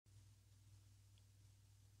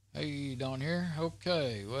Hey, Don here.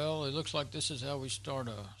 Okay, well, it looks like this is how we start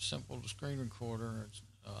a simple screen recorder.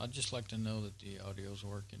 I'd just like to know that the audio's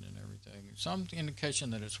working and everything. Some indication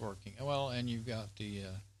that it's working. Well, and you've got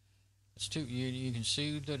it's too, you can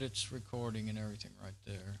see that it's recording and everything right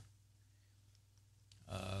there.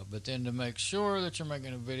 But then to make sure that you're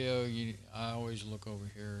making a video, I always look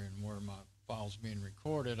over here and where my file's being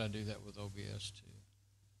recorded. I do that with OBS too.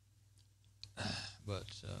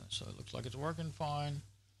 So it looks like it's working fine.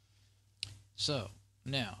 So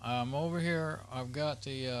now I'm over here. I've got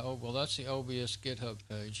that's the OBS GitHub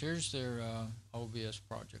page. Here's their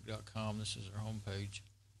obsproject.com. This is their home page.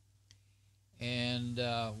 And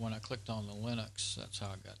when I clicked on the Linux, that's how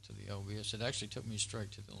I got to the OBS. It actually took me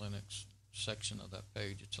straight to the Linux section of that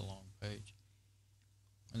page. It's a long page.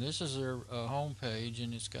 And this is their home page,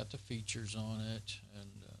 and it's got the features on it.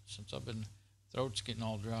 And since throat's getting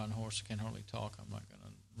all dry and hoarse, I can hardly talk, I'm not going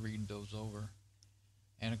to read those over.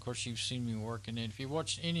 And of course, you've seen me working it. If you've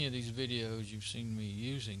watched any of these videos, you've seen me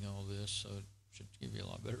using all this, so it should give you a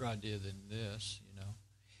lot better idea than this,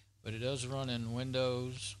 But it does run in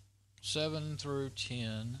Windows 7 through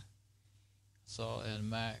 10. So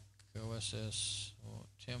and Mac OS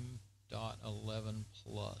 10.11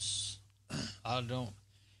 plus. I've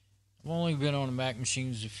only been on the Mac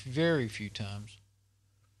machines very few times,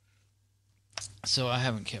 so I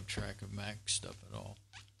haven't kept track of Mac stuff at all.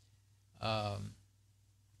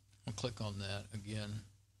 I'll click on that again.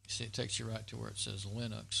 See, it takes you right to where it says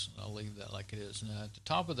Linux. I'll leave that like it is. Now, at the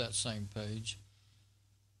top of that same page,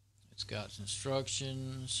 it's got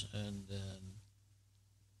instructions, and then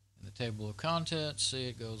in the table of contents, see,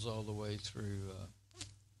 it goes all the way through the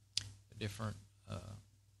different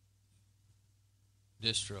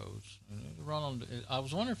distros. And I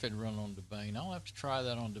was wondering if it'd run on Debian. I'll have to try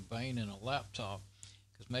that on Debian in a laptop,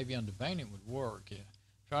 because maybe on Debian it would work. Yeah.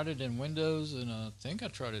 Tried it in Windows, and I think I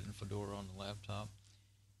tried it in Fedora on the laptop,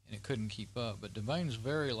 and it couldn't keep up. But Debian's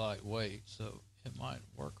very lightweight, so it might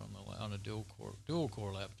work on a dual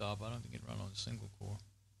core laptop. I don't think it'd run on a single core.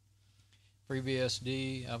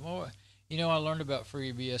 FreeBSD. I learned about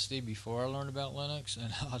FreeBSD before I learned about Linux,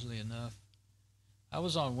 and oddly enough, I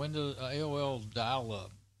was on Windows AOL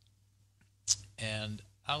dial-up, and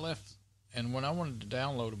I left. And when I wanted to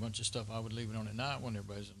download a bunch of stuff, I would leave it on at night when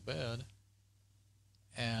everybody's in bed,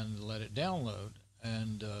 and let it download.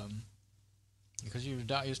 And because you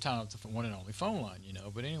was tying up the one and only phone line,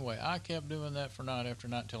 But anyway, I kept doing that for night after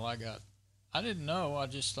night until I didn't know. I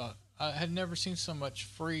just thought I had never seen so much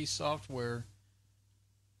free software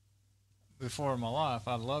before in my life.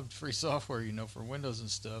 I loved free software, for Windows and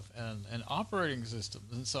stuff, and operating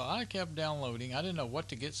systems. And so I kept downloading. I didn't know what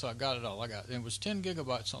to get, so I got it all. It was 10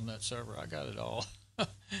 gigabytes on that server. I got it all.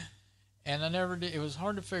 And I never did. It was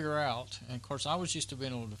hard to figure out. And of course, I was used to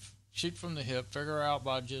being able to shoot from the hip, figure out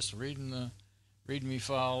by just reading the README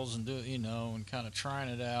files and and kind of trying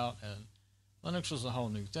it out. And Linux was a whole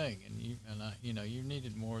new thing, and you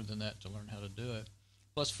needed more than that to learn how to do it.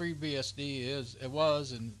 Plus, FreeBSD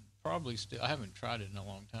was and probably still. I haven't tried it in a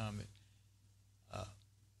long time.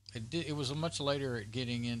 It was much later at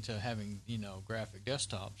getting into having graphic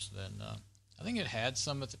desktops than I think it had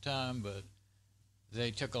some at the time, but they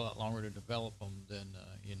took a lot longer to develop them than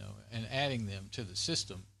and adding them to the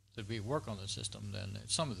system to work on the system than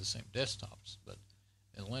some of the same desktops, but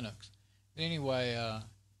in Linux. But anyway,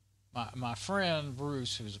 my friend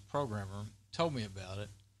Bruce, who's a programmer, told me about it.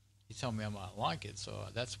 He told me I might like it, so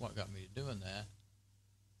that's what got me to doing that.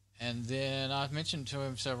 And then I mentioned to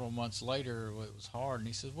him several months later it was hard, and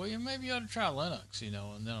he said, "Well, maybe you ought to try Linux, And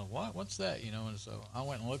then what's that, And so I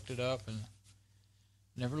went and looked it up and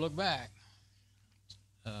never looked back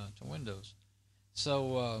to Windows.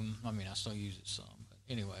 So I still use it some, but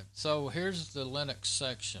anyway. So here's the Linux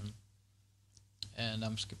section, and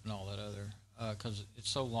I'm skipping all that other because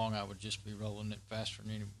it's so long. I would just be rolling it faster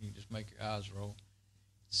than you just make your eyes roll.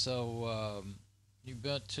 So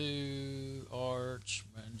Ubuntu, Arch,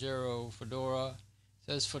 Manjaro, Fedora. It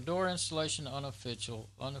says Fedora installation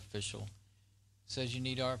unofficial. It says you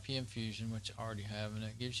need RPM Fusion, which I already have, and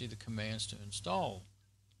it gives you the commands to install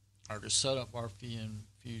or to set up RPM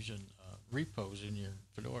Fusion repos in your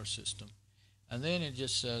Fedora system. And then it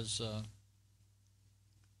just says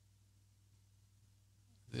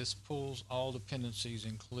this pulls all dependencies,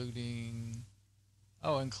 including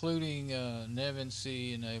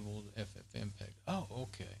NevNC enabled FFmpeg. Oh,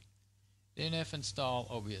 okay. Then install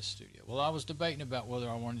OBS Studio. Well, I was debating about whether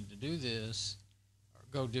I wanted to do this or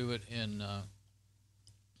go do it in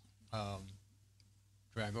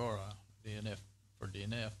Dragora for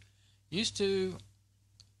DNF. Used to,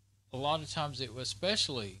 a lot of times it was,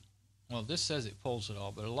 especially well, this says it pulls it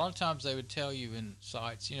all, but a lot of times they would tell you in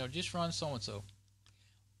sites, you know, just run so and so,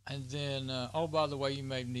 and then oh, by the way, you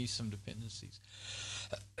may need some dependencies,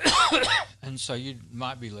 and so you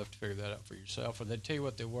might be left to figure that out for yourself, or they'd tell you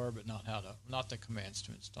what they were, but not the commands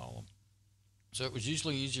to install them. So it was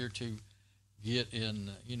usually easier to get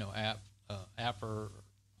in, you know, Apper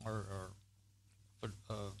or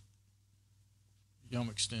Yum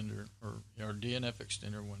extender or DNF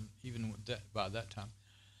extender when even with that by that time.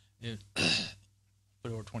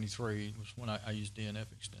 Fedora 23 was when I used DNF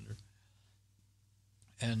extender,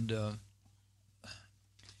 and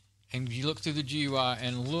you look through the GUI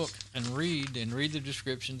and look and read the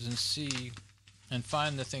descriptions and see and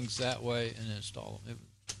find the things that way and install them.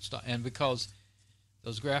 And because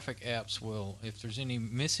those graphic apps will, if there's any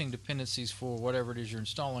missing dependencies for whatever it is you're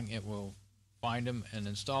installing, it will find them and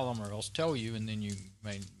install them, or else tell you, and then you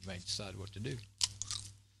may decide what to do.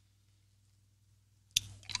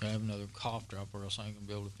 I have another cough drop, or else I ain't gonna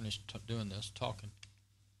be able to finish doing this talking.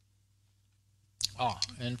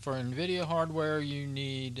 And for NVIDIA hardware, you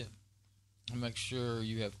need to make sure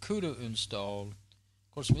you have CUDA installed.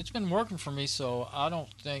 Of course, it's been working for me, so I don't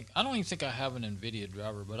even think I have an NVIDIA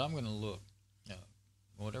driver, but I'm gonna look.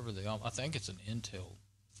 Whatever they are, I think it's an Intel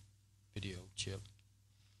video chip.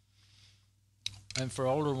 And for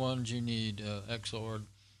older ones, you need Xorg,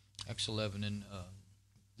 X11, and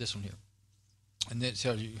this one here. And it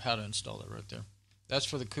tells you how to install it right there. That's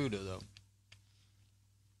for the CUDA, though.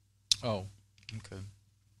 Oh, okay.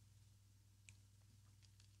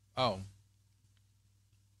 Oh,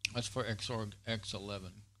 that's for Xorg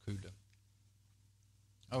X11 CUDA.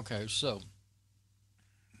 Okay, so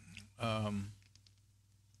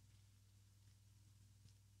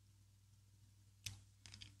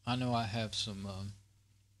I know I have some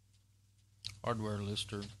hardware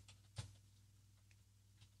lister,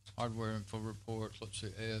 hardware info reports. Let's see,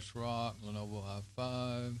 ASRock, Lenovo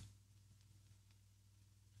i5.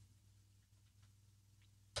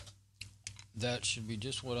 That should be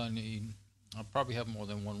just what I need. I'll probably have more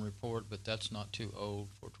than one report, but that's not too old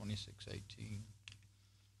for 2618.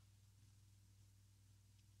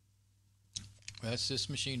 That's this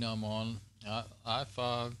machine I'm on,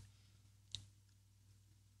 i5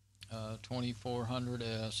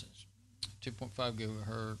 2400S, 2.5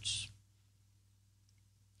 gigahertz.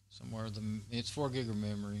 Somewhere it's 4 gig of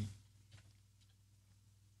memory.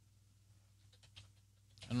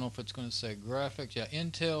 I don't know if it's going to say graphics. Yeah,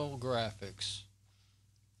 Intel graphics,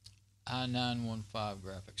 i915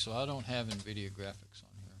 graphics. So I don't have NVIDIA graphics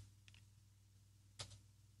on here.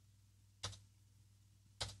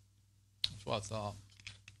 That's what I thought.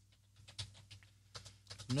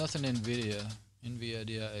 Nothing NVIDIA,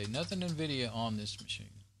 nothing NVIDIA on this machine.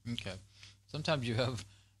 Okay. Sometimes you have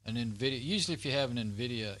an NVIDIA. Usually, if you have an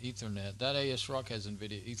NVIDIA Ethernet, that ASRock has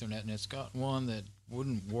NVIDIA Ethernet, and it's got one that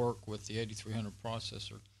wouldn't work with the 8300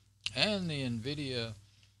 processor, and the NVIDIA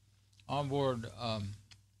onboard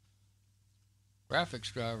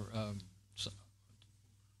graphics driver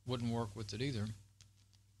wouldn't work with it either.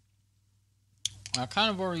 I kind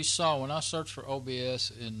of already saw when I searched for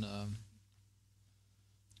OBS in.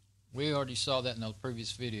 We already saw that in the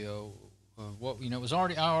previous video. What it was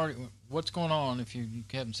already. What's going on? If you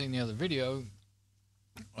haven't seen the other video,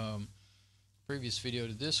 previous video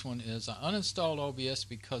to this one is I uninstalled OBS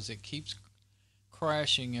because it keeps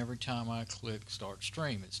crashing every time I click Start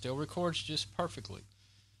Stream. It still records just perfectly.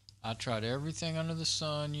 I tried everything under the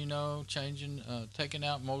sun, you know, changing, taking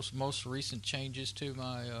out most recent changes to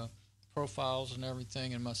my profiles and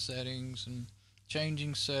everything, and my settings, and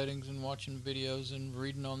changing settings, and watching videos, and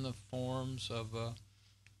reading on the forums of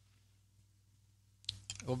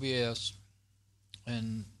OBS,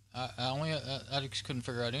 and I just couldn't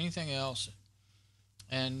figure out anything else.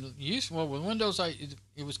 And with Windows,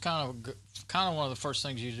 it was kind of one of the first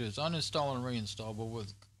things you do is uninstall and reinstall. But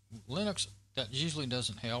with Linux, that usually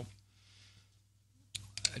doesn't help.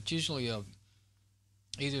 It's usually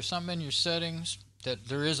either something in your settings that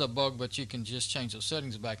there is a bug, but you can just change those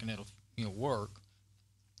settings back and it'll work,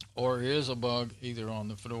 or it is a bug either on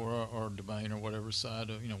the Fedora or Debian or whatever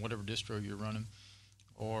side of whatever distro you're running,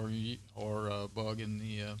 or a bug in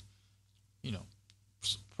the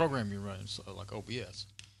program you're running, so like OBS.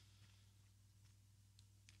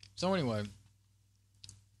 So anyway,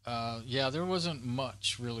 yeah, there wasn't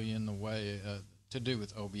much really in the way to do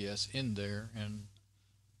with OBS in there, and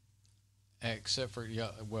except for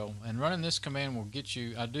and running this command will get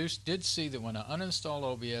you. I did see that when I uninstalled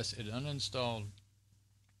OBS, it uninstalled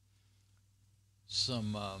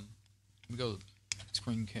some. Let me go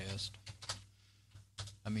screenshots.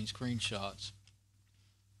 I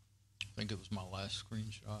think it was my last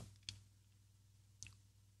screenshot.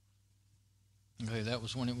 Okay, that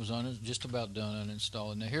was when it was just about done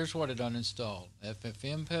uninstalling. Now here's what it uninstalled.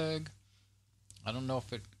 FFmpeg. I don't know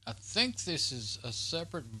if it. I think this is a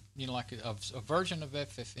separate, like a version of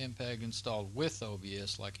FFmpeg installed with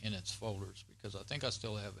OBS, like in its folders, because I think I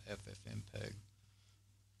still have FFmpeg.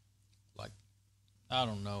 Like, I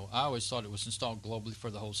don't know. I always thought it was installed globally for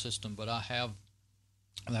the whole system, but I have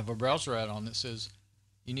a browser add-on that says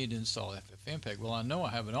you need to install FFmpeg. Well, I know I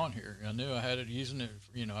have it on here. I knew I had it using it.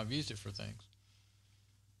 I've used it for things.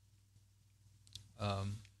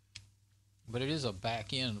 But it is a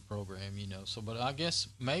back-end program, So, but I guess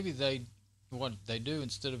maybe what they do,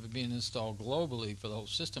 instead of it being installed globally for the whole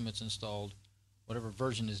system, it's installed whatever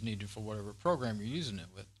version is needed for whatever program you're using it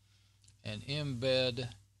with. And embed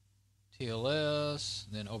TLS,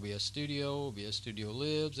 then OBS Studio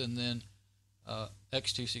Libs, and then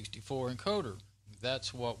X264 encoder.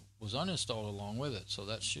 That's what was uninstalled along with it. So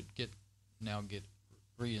that should now get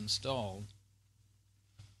reinstalled.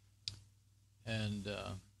 And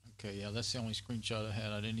okay, yeah, that's the only screenshot I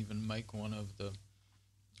had. I didn't even make one of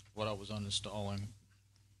what I was uninstalling.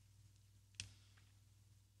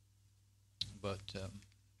 But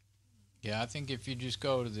yeah, I think if you just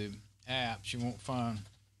go to the apps, you won't find,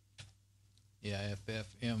 yeah,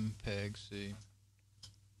 FFmpeg, see,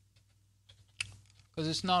 because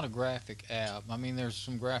it's not a graphic app. I mean, there's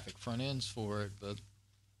some graphic front ends for it, but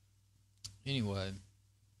anyway.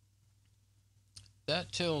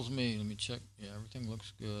 That tells me, let me check, yeah, everything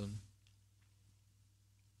looks good.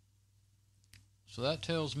 So that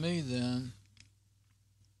tells me then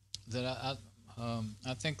that I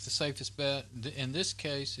think the safest bet in this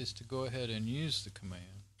case is to go ahead and use the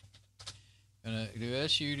command. And do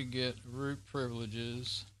SU to get root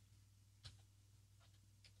privileges.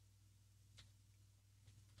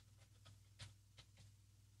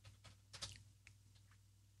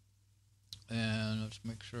 And let's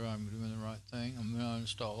make sure I'm doing the right thing. I'm going to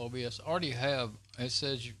install OBS. I already have, it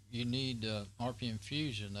says you need RPM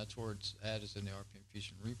Fusion. That's where it's added in the RPM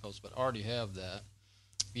Fusion repos, but I already have that.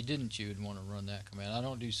 If you didn't, you would want to run that command. I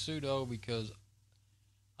don't do sudo because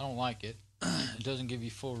I don't like it. It doesn't give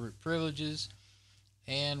you full root privileges.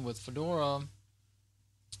 And with Fedora,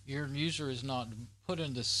 your user is not put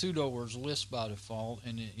in the sudoers list by default,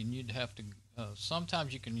 and you'd have to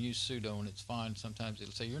sometimes you can use sudo and it's fine. Sometimes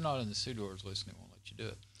it'll say you're not in the sudoers list and it won't let you do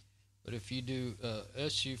it. But if you do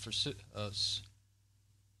SU for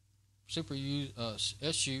super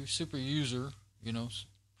user,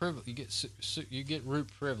 you get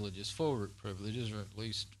root privileges, full root privileges, or at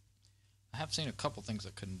least I have seen a couple things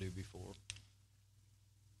I couldn't do before.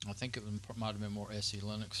 I think it might have been more SE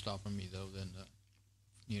Linux stopping me though than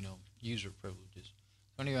user privileges.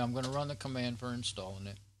 Anyway, I'm going to run the command for installing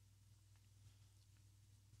it.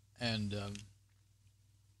 And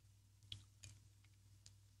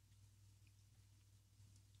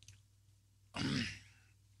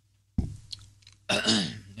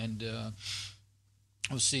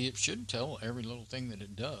we'll see, it should tell every little thing that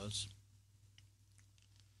it does.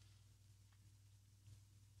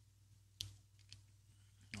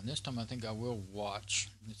 And this time I think I will watch.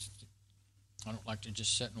 I don't like to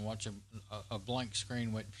just sit and watch a blank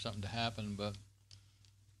screen waiting for something to happen, but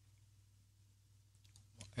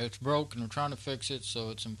it's broken. We're trying to fix it, so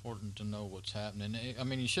it's important to know what's happening. I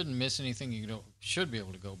mean, you shouldn't miss anything. You should be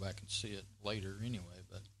able to go back and see it later anyway.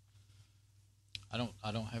 But I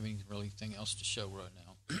don't have anything else to show right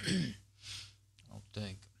now. I don't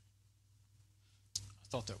think. I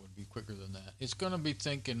thought that would be quicker than that. It's going to be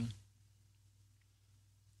thinking,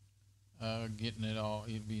 getting it all.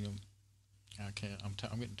 I can't. I'm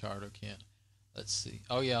getting tired. I can't. Let's see.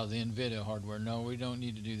 Oh yeah, the NVIDIA hardware. No, we don't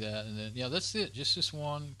need to do that. And then yeah, that's it. Just this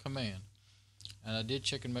one command. And I did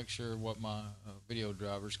check and make sure what my video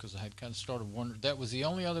drivers, because I had kind of started wondering. That was the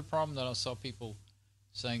only other problem that I saw people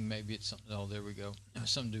saying maybe it's something. Oh, there we go.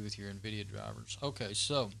 Something to do with your NVIDIA drivers. Okay,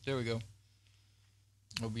 so there we go.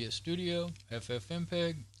 OBS Studio,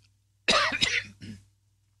 FFmpeg,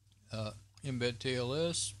 embed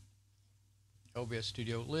TLS, OBS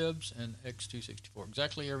Studio Libs, and X264.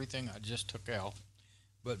 Exactly everything I just took out.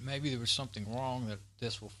 But maybe there was something wrong that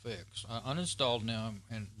this will fix. I uninstalled now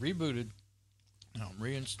and rebooted. Now I'm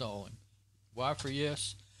reinstalling. Y for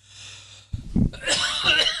yes.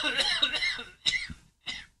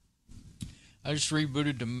 I just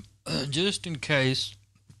rebooted them just in case.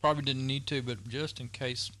 Probably didn't need to, but just in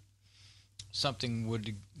case something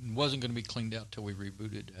wasn't going to be cleaned out till we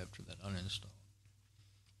rebooted after that uninstall.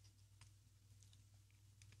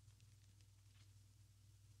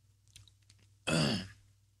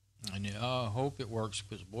 And yeah, I hope it works,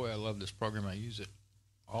 because boy, I love this program. I use it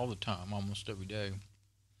all the time, almost every day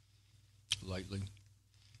lately.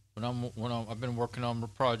 I've been working on my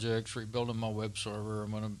projects, rebuilding my web server.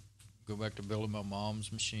 I'm gonna go back to building my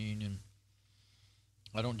mom's machine, and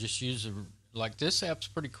I don't just use it. Like this app's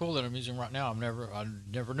pretty cool that I'm using right now. I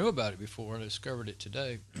never knew about it before. I discovered it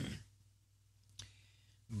today.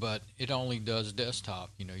 But it only does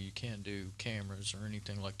desktop. You can't do cameras or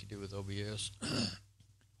anything like you do with OBS.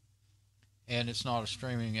 And it's not a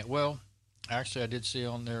streaming. Well, actually, I did see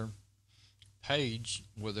on their page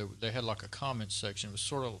where they had like a comment section.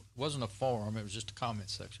 It was wasn't a forum. It was just a comment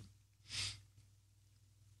section.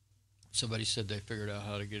 Somebody said they figured out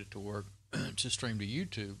how to get it to work to stream to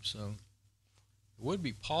YouTube. So it would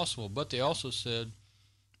be possible. But they also said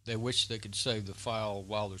they wish they could save the file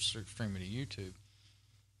while they're streaming to YouTube.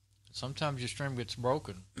 Sometimes your stream gets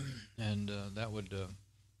broken, and that would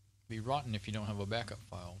be rotten if you don't have a backup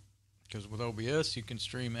file. Because with OBS, you can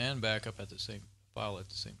stream and backup at the same file at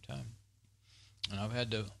the same time. And I've had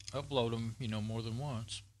to upload them, more than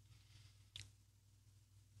once.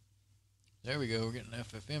 There we go. We're getting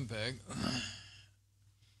FFmpeg.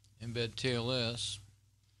 Embed TLS.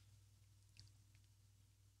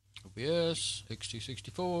 OBS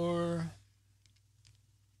X264.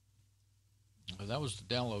 Well, that was the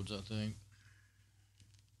downloads, I think.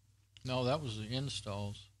 No, that was the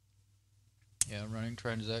installs. Yeah, running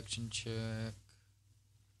transaction check.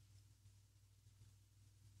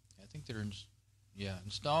 I think they're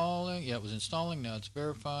installing. Yeah, it was installing. Now it's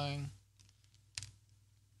verifying.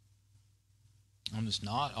 And it's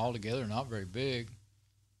not altogether not very big.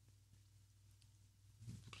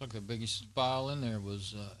 Looks like the biggest file in there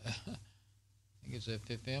was I think it's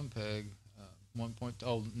FFmpeg 1.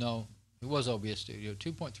 Oh no. It was OBS Studio,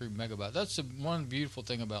 2.3 megabytes. That's the one beautiful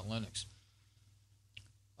thing about Linux.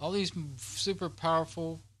 All these super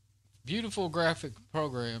powerful, beautiful graphic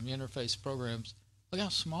program, interface programs, look how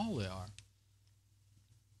small they are.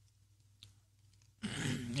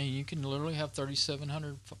 And you can literally have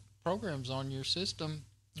 3,700 programs on your system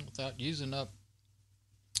without using up.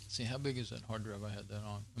 See, how big is that hard drive I had that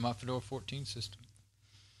on? My Fedora 14 system.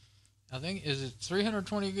 I think, is it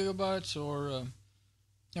 320 gigabytes or...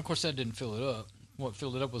 of course, that didn't fill it up. What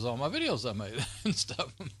filled it up was all my videos I made and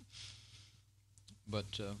stuff.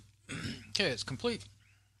 But, okay, it's complete.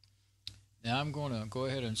 Now I'm going to go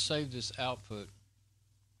ahead and save this output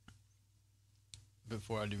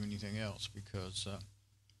before I do anything else, because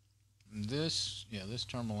this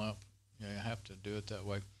terminal out, I have to do it that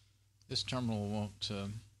way. This terminal won't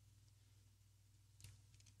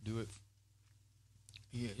do it.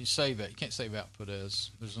 You save it. You can't save output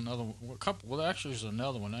as. There's another one. Well, actually, there's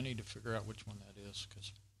another one. I need to figure out which one that is,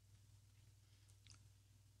 because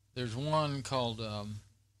there's one called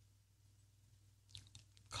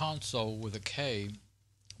console with a K,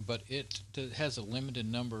 but it has a limited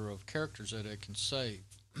number of characters that it can save,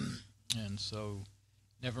 and so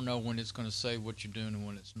never know when it's going to save what you're doing and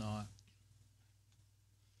when it's not.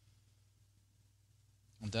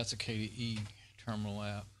 And that's a KDE terminal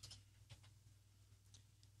app.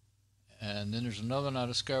 And then there's another one I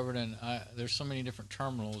discovered, and there's so many different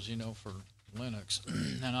terminals, for Linux,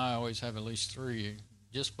 and I always have at least 3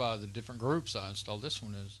 just by the different groups I install. This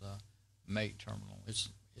one is Mate terminal.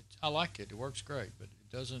 I like it. It works great, but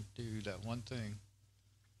it doesn't do that one thing.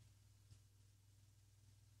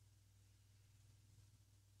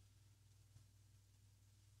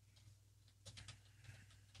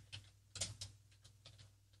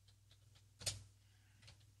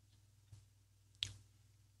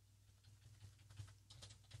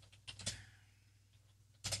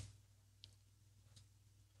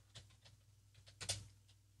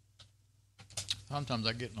 Sometimes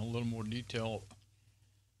I get in a little more detail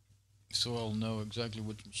so I'll know exactly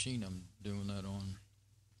which machine I'm doing that on.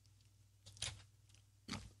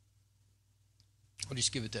 I'll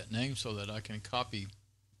just give it that name so that I can copy.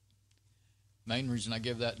 Main reason I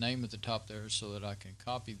give that name at the top there is so that I can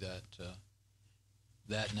copy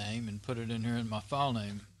that name and put it in here in my file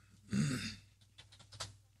name.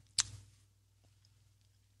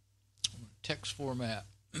 Text format.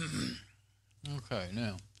 Okay,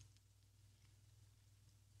 now.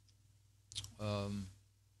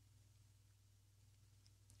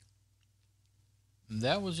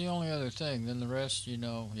 That was the only other thing. Then the rest,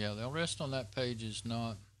 the rest on that page is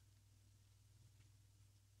not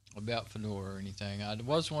about Fedora or anything. I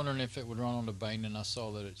was wondering if it would run on Debian, and I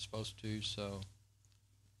saw that it's supposed to, so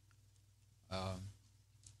I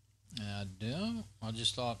don't. I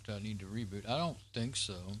just thought I need to reboot. I don't think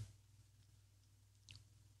so.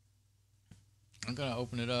 I'm going to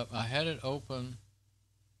open it up. I had it open.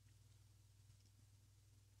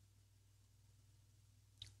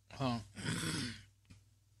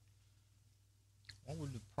 What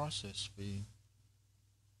would the process be?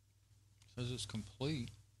 says it's complete.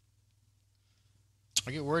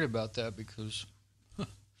 I get worried about that because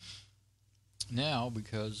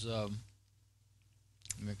because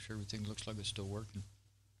make sure everything looks like it's still working.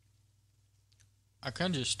 I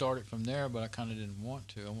can just start it from there, but I kind of didn't want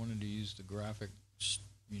to. I wanted to use the graphic,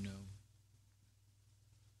 you know.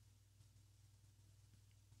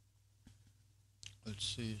 Let's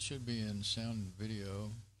see, it should be in sound and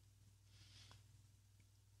video.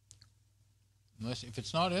 Unless, if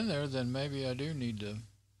it's not in there, then maybe I do need to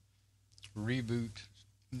reboot.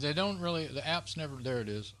 They don't really, the apps never, there it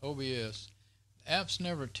is, OBS. Apps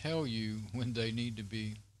never tell you when they need to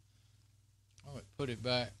be, oh, it put it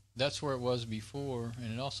back. That's where it was before,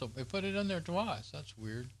 and it put it in there twice. That's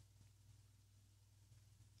weird.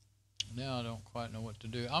 Now I don't quite know what to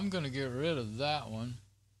do. I'm going to get rid of that one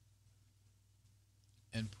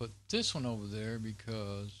and put this one over there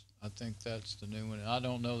because I think that's the new one. I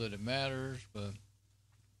don't know that it matters, but,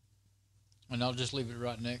 and I'll just leave it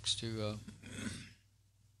right next to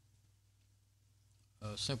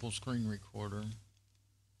a simple screen recorder.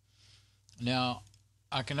 Now,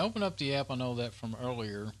 I can open up the app, I know that from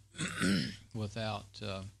earlier, without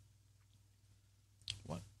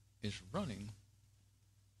what is running.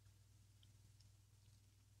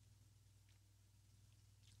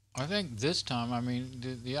 I think this time, I mean,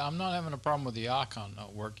 I'm not having a problem with the icon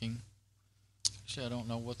not working. Actually, I don't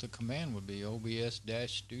know what the command would be,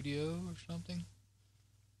 OBS-studio or something.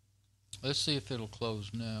 Let's see if it'll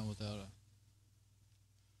close now without a...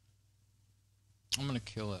 I'm going to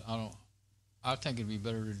kill it. I think it'd be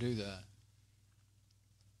better to do that.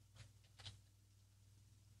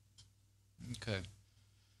 Okay.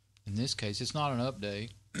 In this case, it's not an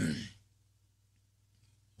update.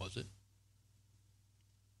 Was it?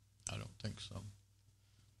 I don't think so.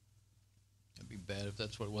 It'd be bad if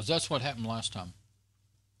that's what it was. That's what happened last time.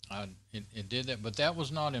 It did that, but that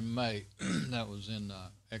was not in Mate. That was in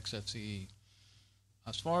XFCE.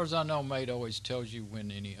 As far as I know, Mate always tells you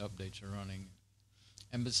when any updates are running.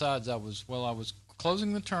 And besides, I was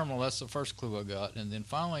closing the terminal. That's the first clue I got. And then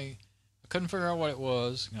finally, I couldn't figure out what it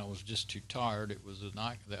was. I was just too tired. It was the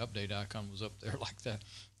update icon was up there like that,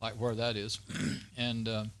 like where that is. And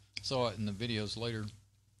saw it in the videos later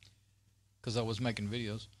because I was making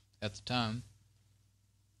videos at the time.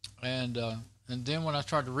 And then when I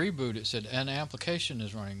tried to reboot, it said an application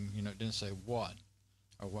is running. You know, it didn't say what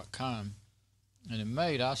or what kind. And in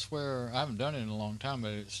Mate, I swear, I haven't done it in a long time,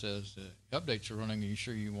 but it says updates are running. Are you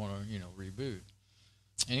sure you want to, reboot?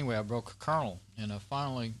 Anyway, I broke a kernel, and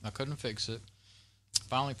I couldn't fix it.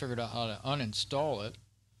 Finally figured out how to uninstall it,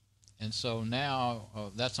 and so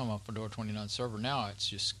now that's on my Fedora 29 server. Now it's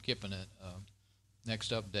just skipping it. Next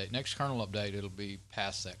kernel update, it'll be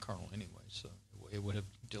past that kernel anyway, so it would have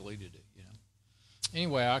deleted it.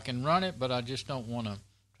 Anyway, I can run it, but I just don't want to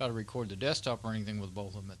try to record the desktop or anything with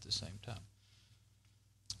both of them at the same time.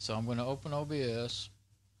 So I'm going to open OBS.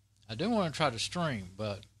 I do want to try to stream,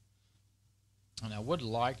 and I would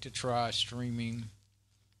like to try streaming.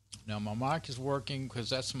 Now my mic is working because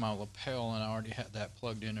that's my lapel, and I already had that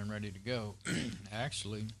plugged in and ready to go.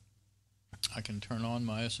 Actually, I can turn on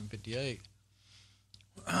my SM58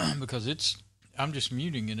 because I'm just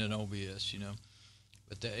muting it in OBS,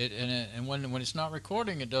 But and when it's not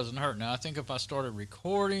recording, it doesn't hurt. Now I think if I started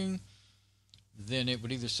recording, then it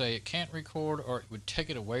would either say it can't record or it would take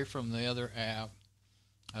it away from the other app.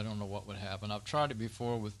 I don't know what would happen. I've tried it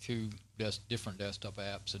before with two different desktop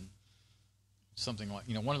apps, and something like,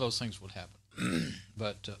 one of those things would happen.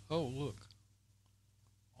 But, oh, look.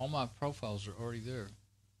 All my profiles are already there.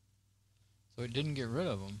 So it didn't get rid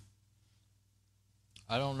of them.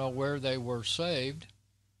 I don't know where they were saved.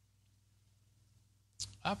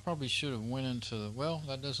 I probably should have went into, well,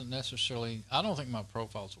 that doesn't necessarily, I don't think my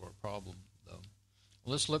profiles were a problem.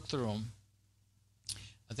 Let's look through them.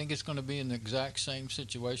 I think it's going to be in the exact same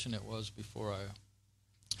situation it was before I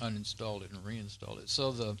uninstalled it and reinstalled it.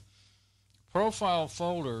 So the profile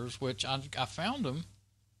folders, which I found them,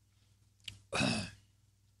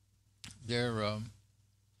 they're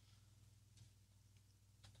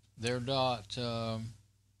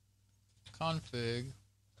 .config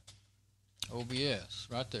OBS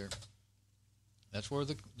right there. That's where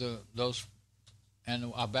those.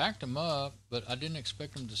 And I backed them up, but I didn't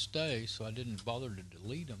expect them to stay, so I didn't bother to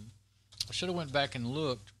delete them. I should have went back and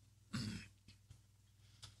looked.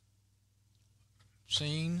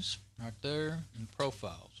 Scenes, right there, and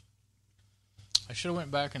profiles. I should have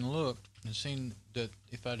went back and looked and seen that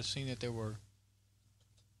if I'd have seen that they were...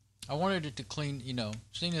 I wanted it to clean,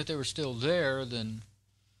 seeing that they were still there, then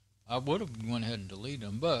I would have went ahead and deleted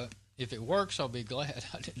them. But if it works, I'll be glad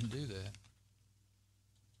I didn't do that.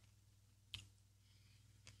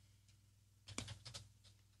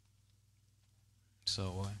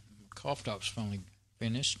 So cough drop's finally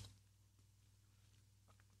finished.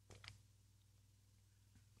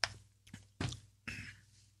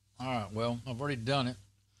 Alright, well, I've already done it,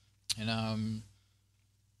 and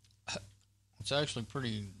it's actually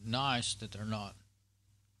pretty nice that they're not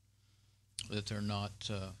the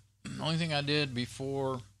only thing I did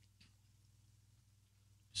before,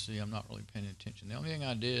 see, I'm not really paying attention. The only thing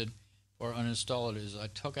I did before I uninstalled it is I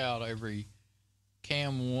took out every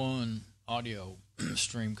Cam 1 audio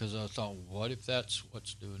stream, because I thought, what if that's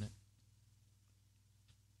what's doing it?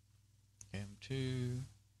 Cam 2.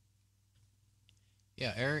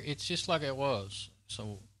 Yeah, it's just like it was.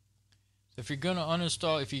 So if you're going to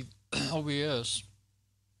uninstall, if you OBS,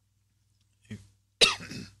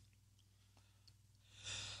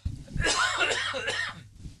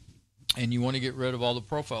 and you want to get rid of all the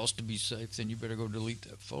profiles to be safe, then you better go delete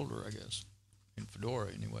that folder, I guess, in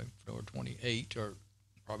Fedora anyway, Fedora 28 or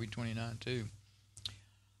probably 29 too.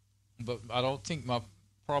 But I don't think my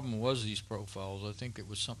problem was these profiles. I think it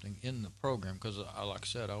was something in the program, because like I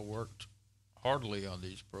said, I worked hardly on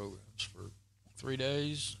these programs for 3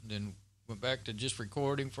 days, then went back to just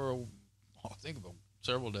recording for I think about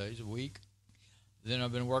several days, a week. Then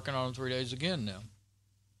I've been working on them 3 days again now.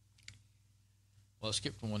 Well, I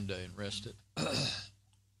skipped 1 day and rested.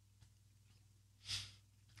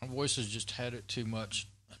 My voice has just had it too much,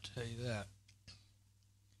 I'll tell you that.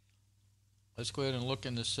 Let's go ahead and look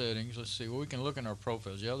in the settings. Let's see. Well, we can look in our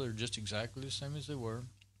profiles. Yeah, they're just exactly the same as they were.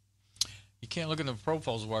 You can't look in the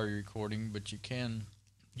profiles while you're recording, but you can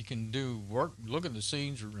do work, look at the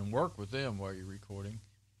scenes and work with them while you're recording.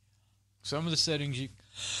 Some of the settings you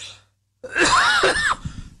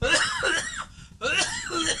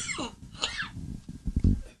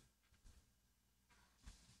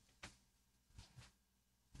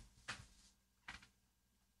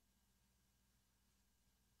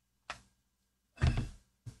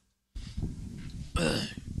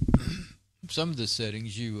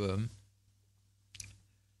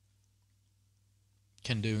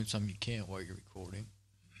can do, and some you can't while you're recording.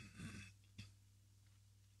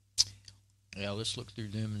 Yeah, let's look through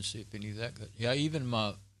them and see if any of that got. Yeah, even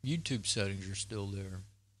my YouTube settings are still there.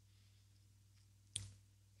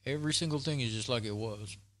 Every single thing is just like it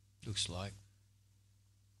was, looks like.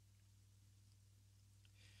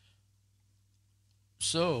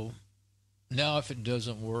 So now if it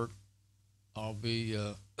doesn't work, I'll be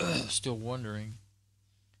still wondering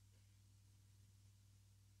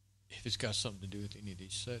if it's got something to do with any of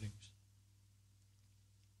these settings.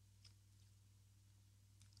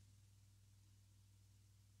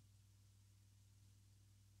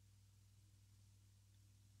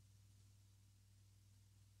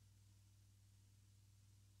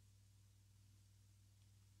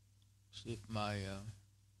 See if my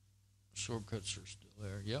shortcuts are still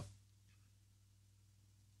there. Yep.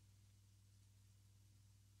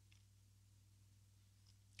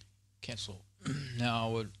 Cancel. Now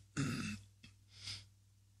I would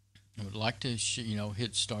like to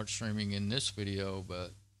hit start streaming in this video,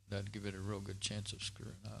 but that'd give it a real good chance of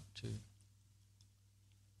screwing up too.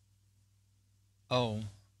 Oh,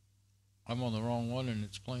 I'm on the wrong one and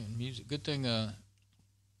it's playing music. Good thing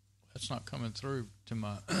that's not coming through to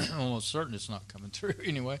my almost certain it's not coming through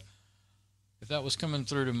anyway. If that was coming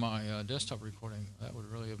through to my desktop recording, that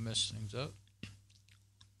would really have messed things up.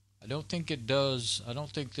 I don't think it does. I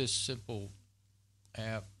don't think this simple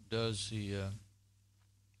app does the it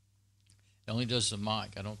only does the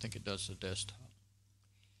mic. I don't think it does the desktop.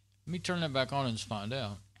 Let me turn that back on and find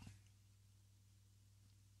out.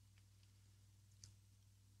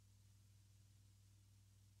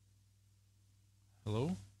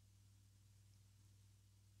 Hello?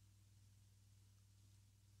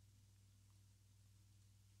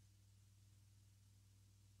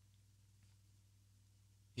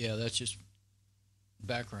 Yeah, that's just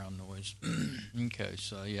background noise. Okay,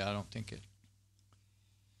 so yeah, I don't think it.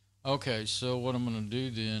 Okay, so what I'm going to do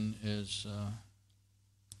then is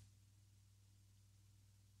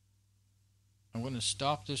I'm going to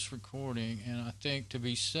stop this recording, and I think to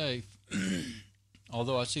be safe,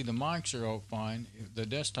 although I see the mics are all fine, the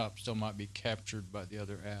desktop still might be captured by the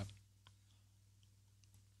other app.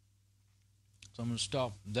 So I'm going to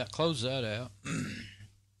stop that, close that out,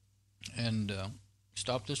 and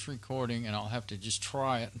stop this recording, and I'll have to just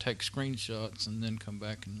try it and take screenshots and then come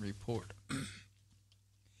back and report.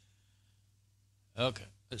 Okay,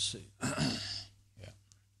 let's see. Yeah.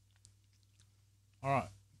 All right.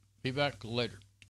 Be back later.